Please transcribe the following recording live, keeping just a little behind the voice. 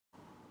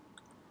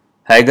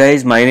Hi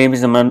guys, my name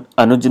is Anuj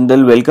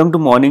Jindal. Welcome to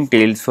Morning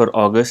Tales for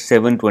August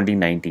 7,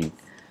 2019.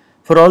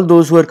 For all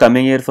those who are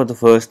coming here for the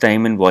first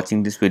time and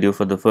watching this video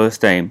for the first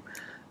time,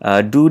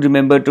 do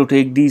remember to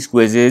take these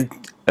quizzes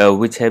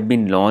which have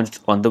been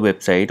launched on the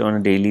website on a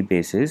daily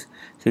basis.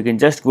 So you can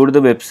just go to the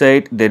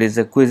website, there is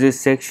a quizzes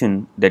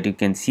section that you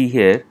can see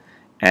here,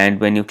 and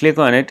when you click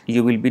on it,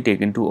 you will be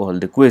taken to all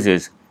the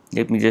quizzes.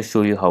 Let me just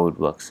show you how it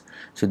works.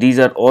 So these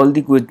are all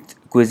the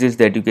quizzes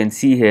that you can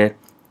see here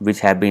which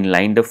have been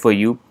lined up for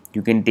you.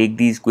 You can take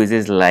these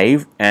quizzes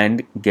live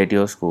and get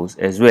your scores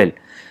as well.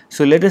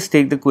 So let us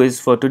take the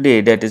quiz for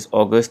today, that is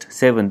August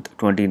 7th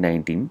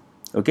 2019.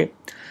 Okay,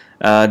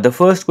 the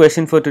first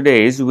question for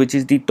today is, which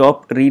is the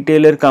top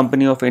retailer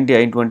company of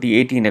India in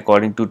 2018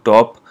 according to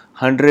top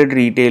 100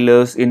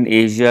 retailers in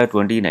Asia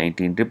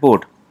 2019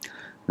 report.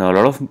 Now a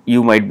lot of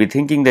you might be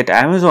thinking that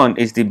Amazon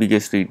is the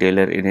biggest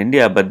retailer in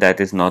India, but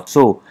that is not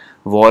so.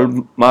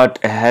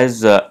 Walmart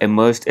has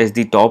emerged as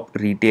the top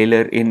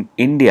retailer in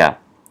India,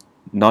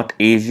 not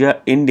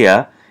Asia,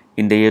 India,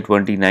 in the year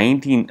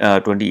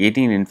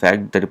 2018. In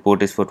fact, the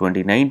report is for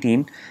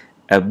 2019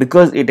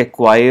 because it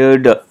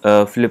acquired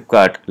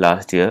Flipkart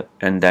last year,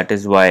 and that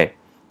is why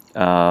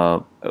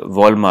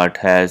Walmart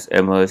has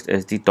emerged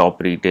as the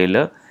top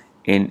retailer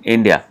in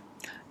India.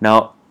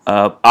 Now,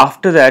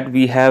 after that,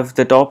 we have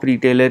the top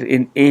retailer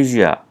in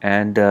Asia,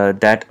 and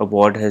that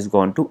award has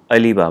gone to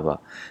Alibaba.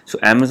 So,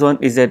 Amazon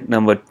is at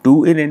number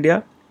 2 in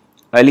India,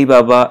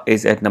 Alibaba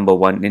is at number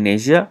 1 in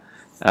Asia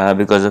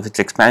because of its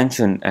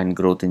expansion and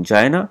growth in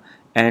China,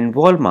 and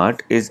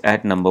Walmart is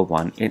at number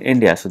 1 in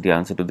India. So, the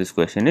answer to this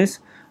question is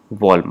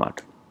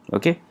Walmart.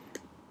 Okay.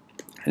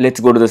 Let's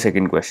go to the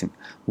second question.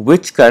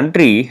 Which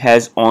country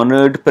has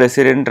honored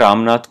President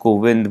Ramnath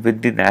Kovind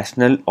with the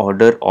National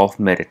Order of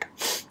Merit?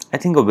 I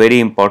think a very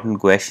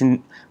important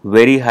question,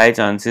 very high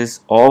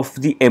chances of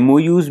the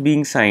MOUs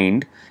being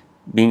signed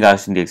being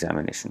asked in the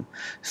examination.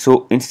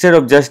 So instead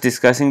of just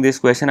discussing this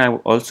question, I'm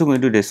also going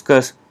to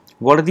discuss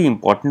what are the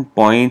important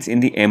points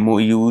in the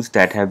MOUs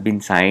that have been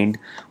signed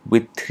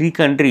with 3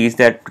 countries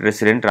that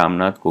President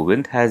Ramnath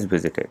Kovind has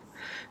visited.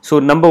 So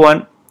number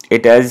 1,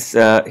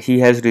 he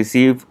has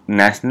received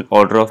National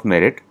Order of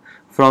Merit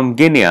from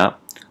Guinea,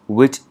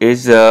 which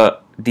is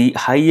the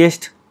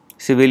highest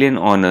civilian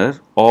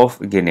honor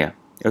of Guinea.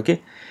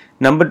 Okay.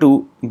 Number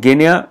 2,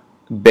 Guinea,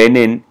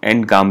 Benin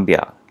and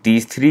Gambia.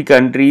 These 3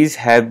 countries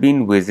have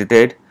been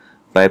visited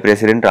by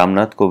President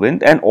Ramnath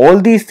Kovind, and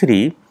all these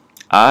 3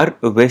 are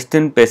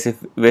Western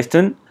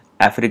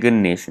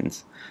African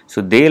nations.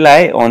 So they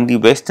lie on the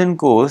western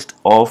coast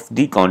of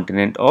the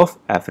continent of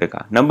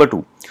Africa. Number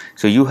 2.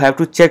 So you have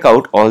to check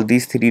out all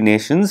these 3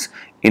 nations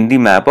in the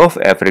map of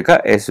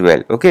Africa as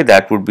well. Okay,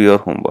 that would be your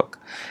homework.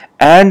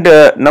 And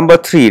number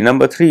 3,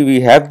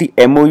 we have the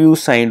MOU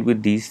signed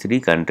with these 3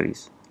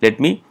 countries. Let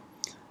me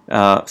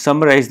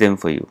summarize them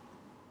for you.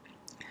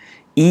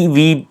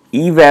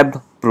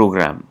 EWAB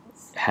program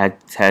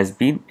has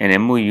been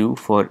an MOU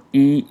for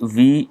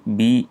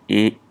EVBAB.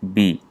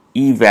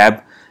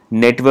 EWAB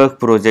network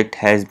project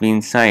has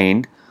been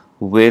signed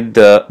with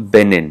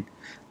Benin.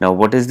 Now,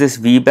 what is this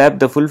VBAB?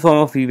 The full form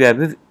of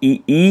VBAB is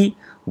E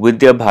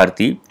Vidya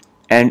Bharti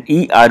and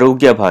E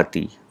Arogya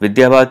Bharti.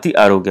 Vidya Bharti,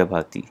 Arogya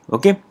Bharti.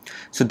 Okay.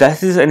 So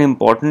that is an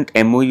important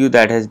MOU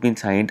that has been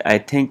signed. I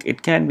think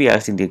it can be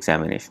asked in the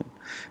examination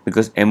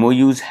because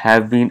MOUs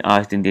have been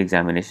asked in the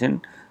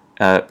examination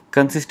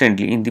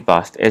consistently in the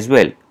past as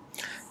well.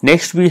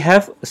 Next, we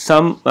have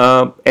some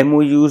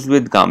MOUs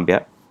with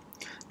Gambia.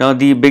 Now,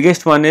 the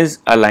biggest one is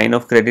a line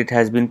of credit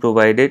has been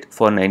provided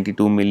for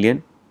 92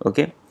 million.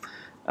 Okay.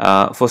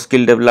 For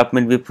skill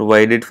development, we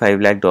provided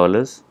 $5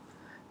 lakh,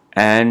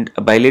 and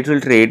bilateral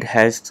trade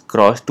has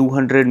crossed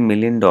 $200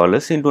 million in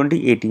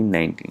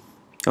 2018-19.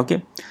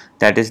 Okay,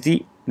 that is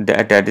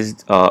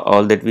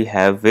all that we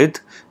have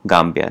with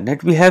Gambia.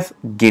 Next, we have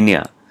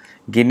Guinea.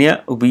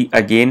 We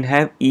again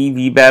have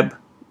EVBAB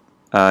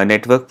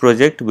network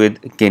project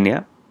with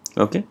Guinea.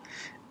 Okay,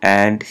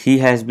 and he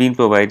has been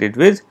provided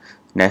with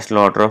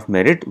National Order of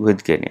Merit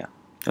with Guinea.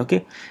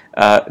 Okay,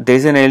 there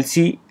is an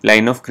LC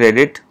line of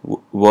credit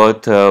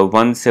worth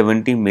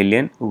 170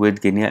 million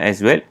with Guinea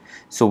as well.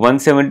 So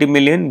 170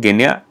 million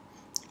Guinea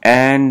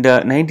and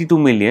 92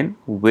 million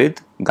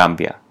with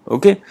Gambia.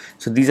 Okay,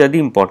 so these are the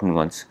important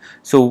ones.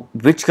 So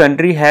which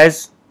country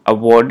has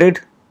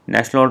awarded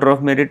National Order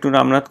of Merit to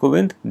Ramnath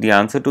Kovind? The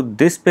answer to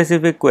this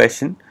specific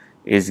question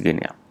is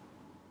Guinea.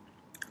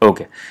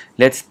 Okay,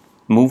 let's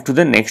move to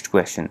the next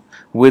question.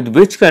 With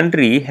which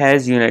country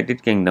has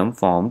United Kingdom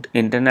formed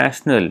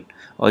international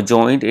or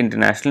joint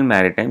international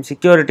maritime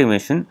security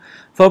mission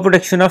for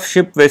protection of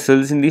ship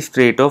vessels in the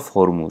Strait of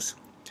Hormuz?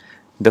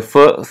 The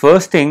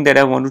first thing that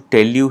I want to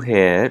tell you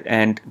here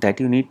and that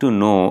you need to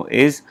know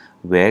is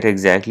where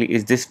exactly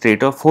is the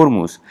Strait of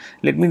Hormuz.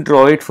 Let me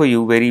draw it for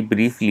you very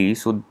briefly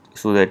so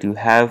that you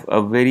have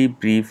a very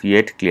brief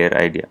yet clear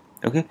idea.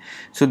 Okay,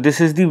 so this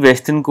is the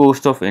western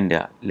coast of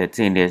India. Let's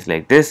say India is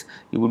like this,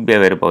 you would be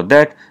aware about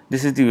that.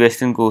 This is the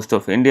western coast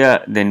of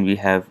India. Then we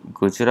have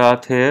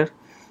Gujarat here,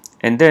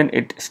 and then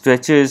it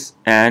stretches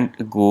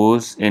and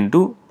goes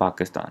into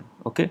Pakistan.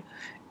 Okay,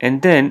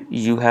 and then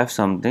you have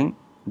something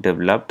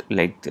developed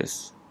like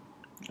this.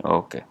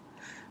 Okay,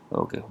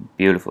 okay,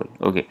 beautiful.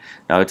 Okay,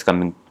 now it's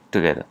coming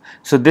together.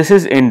 So this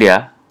is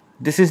India,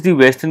 this is the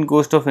western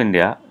coast of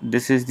India,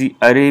 this is the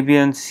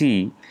Arabian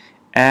Sea,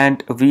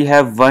 and we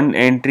have one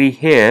entry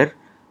here.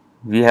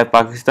 We have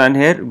Pakistan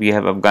here, we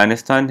have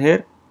Afghanistan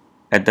here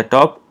at the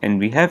top, and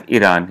we have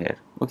Iran here.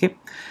 Okay,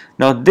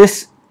 now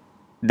this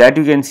that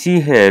you can see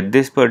here,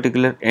 this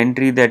particular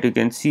entry that you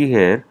can see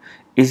here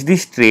is the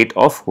Strait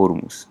of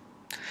Hormuz.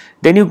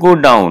 Then you go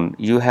down,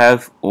 you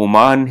have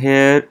Oman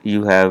here,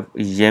 you have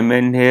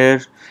Yemen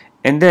here,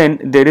 and then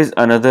there is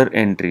another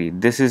entry.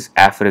 This is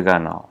Africa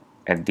now.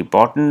 At the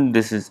bottom,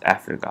 this is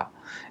Africa.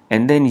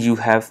 And then you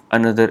have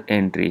another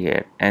entry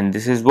here. And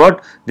this is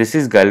what? This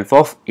is Gulf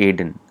of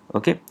Aden.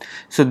 Okay.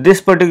 So this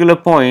particular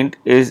point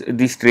is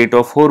the Strait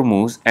of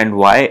Hormuz. And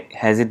why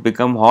has it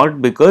become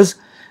hot? Because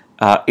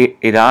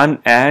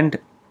Iran and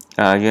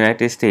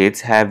United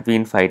States have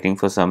been fighting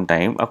for some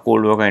time, a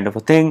Cold War kind of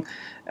a thing.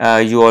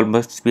 You all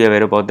must be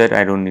aware about that.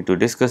 I don't need to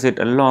discuss it.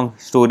 A long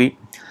story.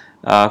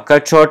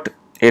 Cut short,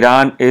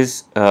 Iran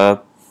is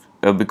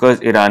because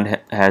Iran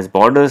has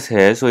borders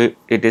here, so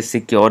it is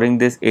securing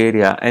this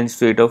area, and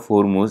Strait of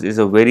Hormuz is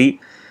a very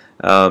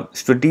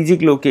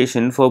strategic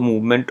location for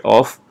movement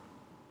of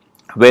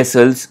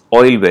vessels,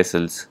 oil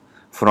vessels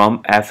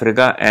from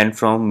Africa and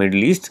from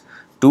Middle East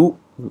to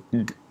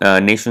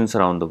nations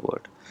around the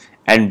world.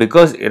 And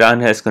because Iran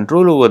has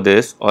control over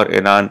this, or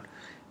Iran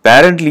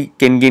apparently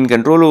can gain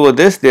control over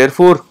this,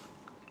 therefore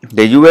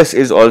the US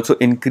is also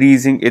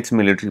increasing its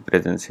military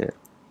presence here.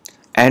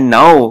 And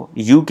now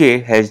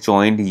UK has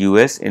joined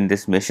US in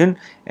this mission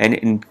and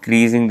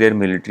increasing their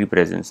military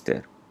presence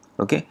there.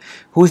 Okay,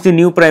 who's the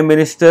new Prime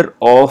Minister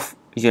of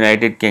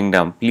United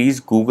Kingdom? Please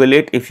Google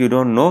it if you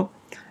don't know,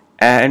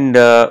 and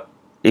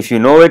if you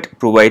know it,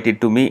 provide it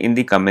to me in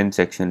the comment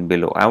section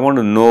below. I want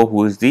to know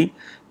who is the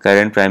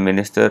current Prime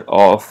Minister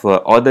of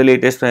or the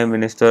latest Prime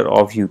Minister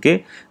of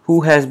UK,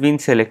 who has been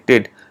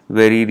selected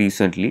very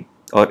recently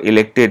or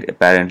elected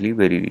apparently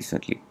very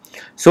recently.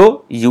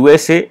 So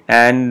USA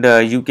and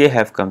UK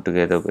have come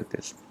together with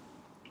this.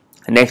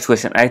 Next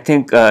question. I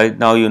think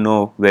now you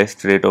know where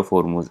Strait of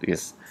Hormuz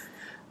is.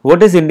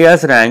 What is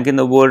India's rank in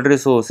the World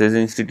Resources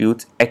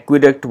Institute's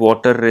Aqueduct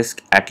Water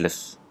Risk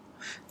Atlas?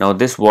 Now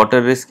this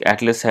water risk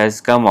atlas has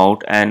come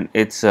out, and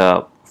it's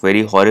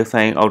very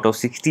horrifying. Out of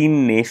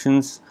 16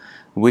 nations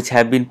which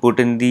have been put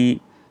in the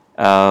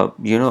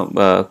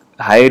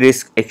high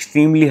risk,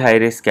 extremely high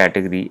risk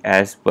category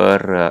as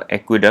per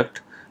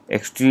Aqueduct,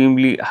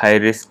 extremely high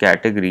risk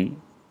category,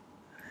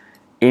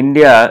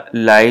 India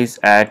lies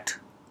at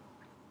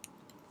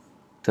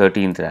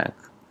 13th rank.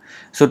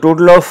 So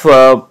total of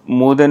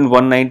more than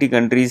 190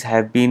 countries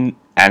have been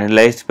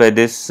analyzed by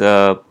this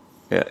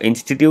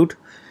institute,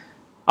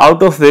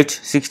 out of which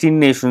 16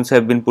 nations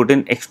have been put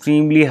in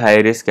extremely high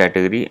risk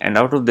category, and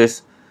out of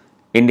this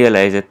India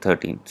lies at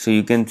 13. So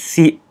you can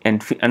see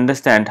and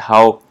understand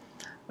how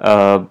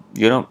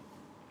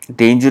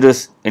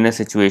dangerous in a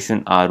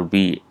situation are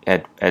we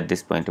at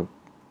this point of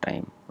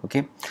time.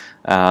 Okay,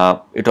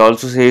 it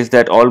also says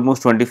that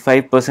almost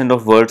 25%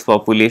 of world's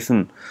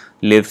population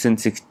lives in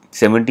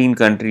 17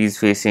 countries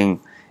facing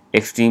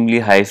extremely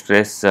high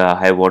stress,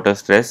 high water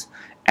stress,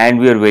 and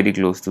we are very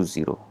close to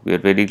zero. We are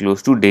very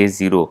close to day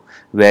zero,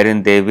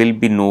 wherein there will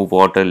be no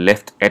water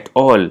left at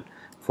all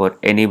for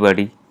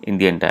anybody in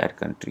the entire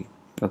country.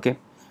 Okay,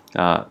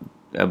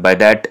 by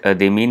that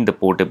they mean the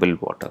potable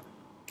water.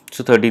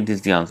 So 13th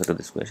is the answer to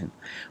this question.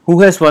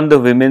 Who has won the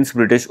Women's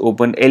British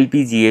Open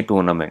LPGA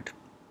tournament?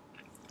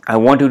 I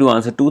want you to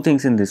answer two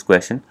things in this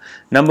question.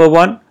 Number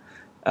one,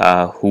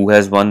 who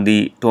has won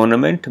the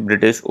tournament,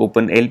 British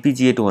Open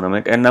LPGA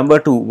tournament, and number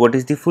two, what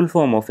is the full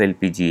form of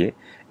LPGA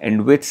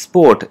and which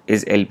sport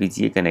is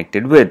LPGA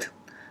connected with?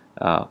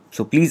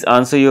 So please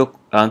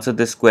answer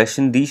this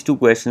question, these two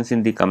questions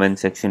in the comment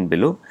section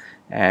below,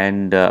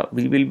 and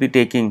we will be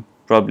taking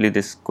probably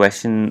this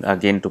question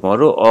again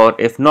tomorrow, or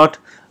if not,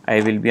 I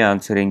will be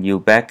answering you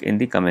back in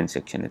the comment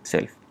section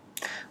itself.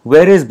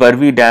 Where is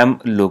Barvi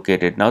Dam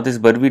located? Now this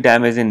Barvi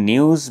Dam is in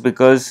news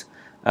because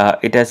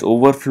it has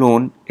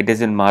overflown. It is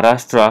in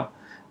Maharashtra,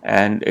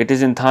 and it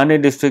is in Thane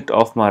district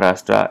of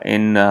Maharashtra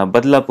in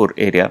Badlapur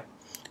area,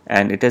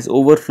 and it has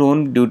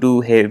overflown due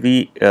to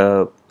heavy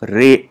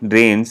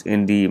rains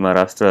in the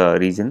Maharashtra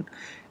region,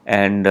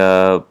 and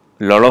a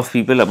lot of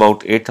people,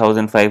 about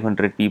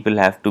 8,500 people,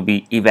 have to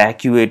be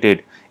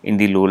evacuated in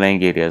the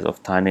low-lying areas of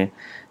Thane.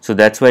 So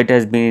that's why it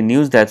has been in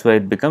news, that's why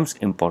it becomes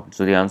important.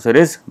 So the answer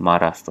is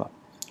Maharashtra.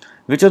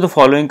 Which of the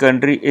following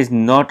country is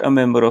not a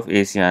member of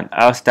ASEAN?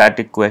 A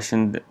static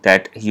question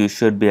that you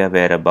should be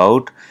aware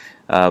about.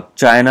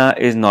 China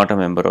is not a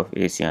member of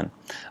ASEAN.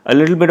 A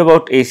little bit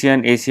about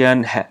ASEAN.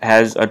 ASEAN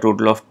has a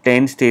total of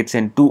 10 states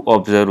and 2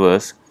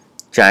 observers.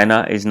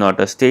 China is not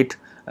a state,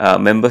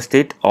 member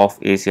state of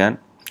ASEAN.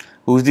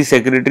 Who is the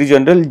Secretary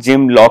General?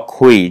 Jim Lock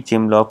Hui.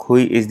 Jim Lock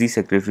Hui is the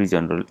Secretary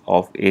General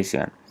of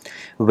ASEAN.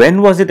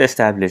 When was it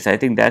established? I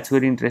think that's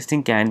very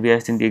interesting, can be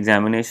asked in the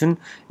examination.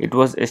 It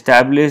was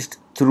established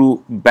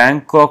through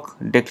Bangkok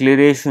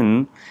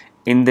Declaration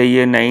in the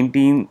year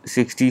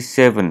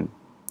 1967.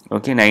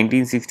 Okay,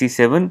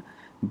 1967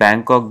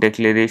 Bangkok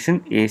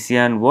Declaration,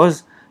 ASEAN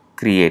was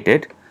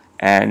created,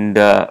 and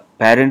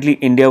apparently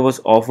India was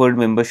offered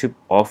membership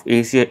of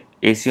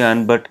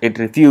ASEAN, but it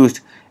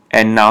refused,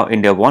 and now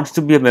India wants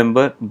to be a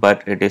member,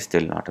 but it is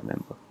still not a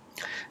member.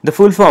 The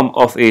full form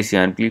of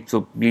ASEAN,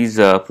 please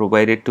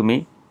provide it to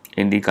me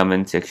in the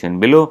comment section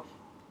below.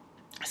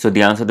 So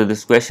the answer to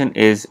this question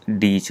is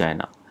D,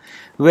 China.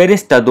 Where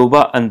is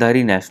Tadoba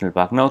Andhari National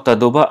Park? Now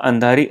Tadoba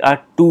Andhari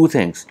are two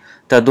things.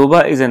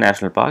 Tadoba is a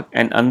national park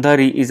and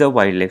Andhari is a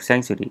wildlife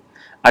sanctuary.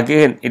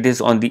 Again, it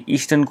is on the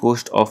eastern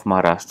coast of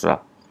Maharashtra,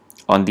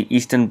 on the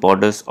eastern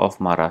borders of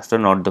Maharashtra,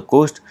 not the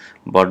coast,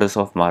 borders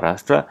of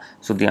Maharashtra.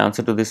 So the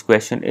answer to this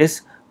question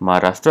is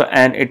Maharashtra,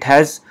 and it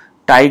has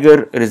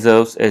tiger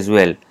reserves as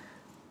well,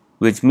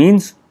 which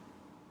means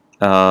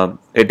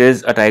it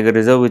is a tiger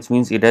reserve, which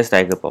means it has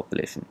tiger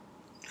population.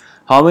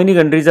 How many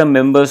countries are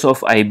members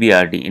of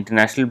IBRD,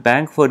 International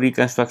Bank for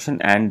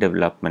Reconstruction and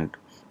Development?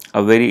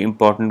 A very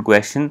important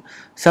question.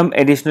 Some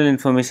additional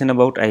information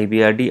about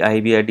IBRD.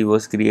 IBRD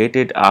was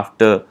created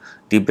after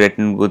the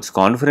Bretton Woods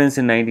Conference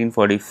in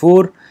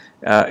 1944.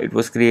 It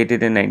was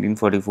created in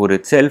 1944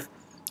 itself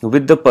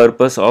with the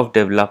purpose of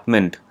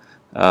development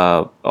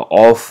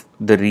of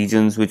the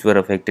regions which were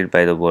affected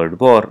by the World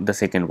War, the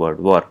Second World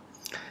War.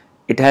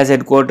 It has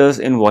headquarters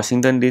in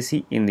Washington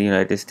DC in the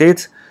United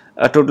States.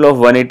 A total of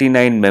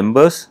 189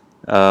 members,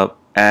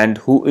 and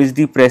who is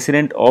the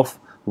president of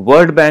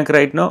World Bank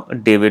right now?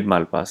 David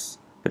Malpass.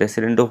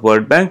 President of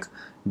World Bank,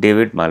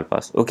 David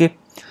Malpass. Okay,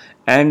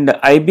 and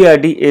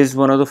IBRD is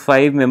one of the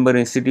 5 member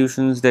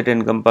institutions that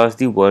encompass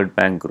the World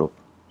Bank group,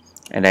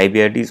 and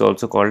IBRD is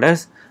also called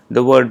as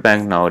the World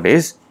Bank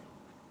nowadays.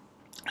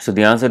 So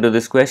the answer to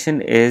this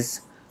question is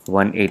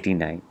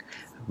 189.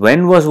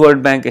 When was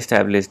World Bank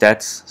established?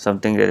 That's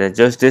something that I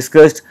just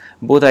discussed.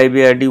 Both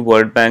IBRD,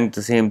 World Bank,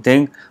 the same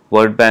thing.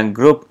 World Bank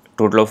Group,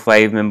 total of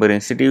 5 member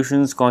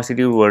institutions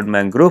constitute World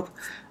Bank Group.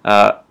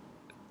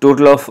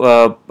 Total of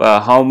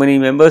how many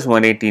members?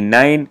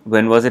 189.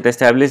 When was it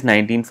established?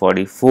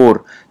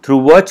 1944. Through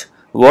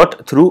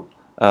what? Through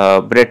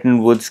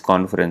Bretton Woods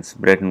Conference.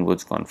 Bretton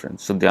Woods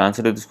Conference. So the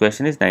answer to this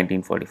question is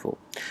 1944.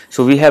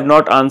 So we have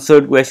not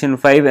answered question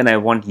 5, and I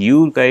want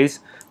you guys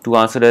to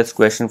answer that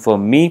question for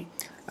me.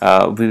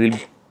 We will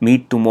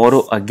meet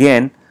tomorrow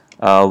again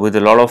with a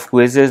lot of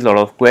quizzes, lot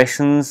of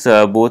questions,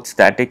 both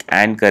static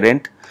and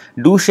current.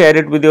 Do share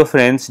it with your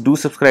friends, do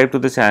subscribe to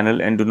the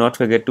channel, and do not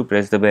forget to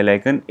press the bell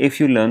icon if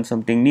you learn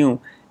something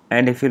new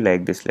and if you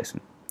like this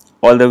lesson.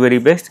 All the very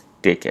best.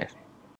 Take care.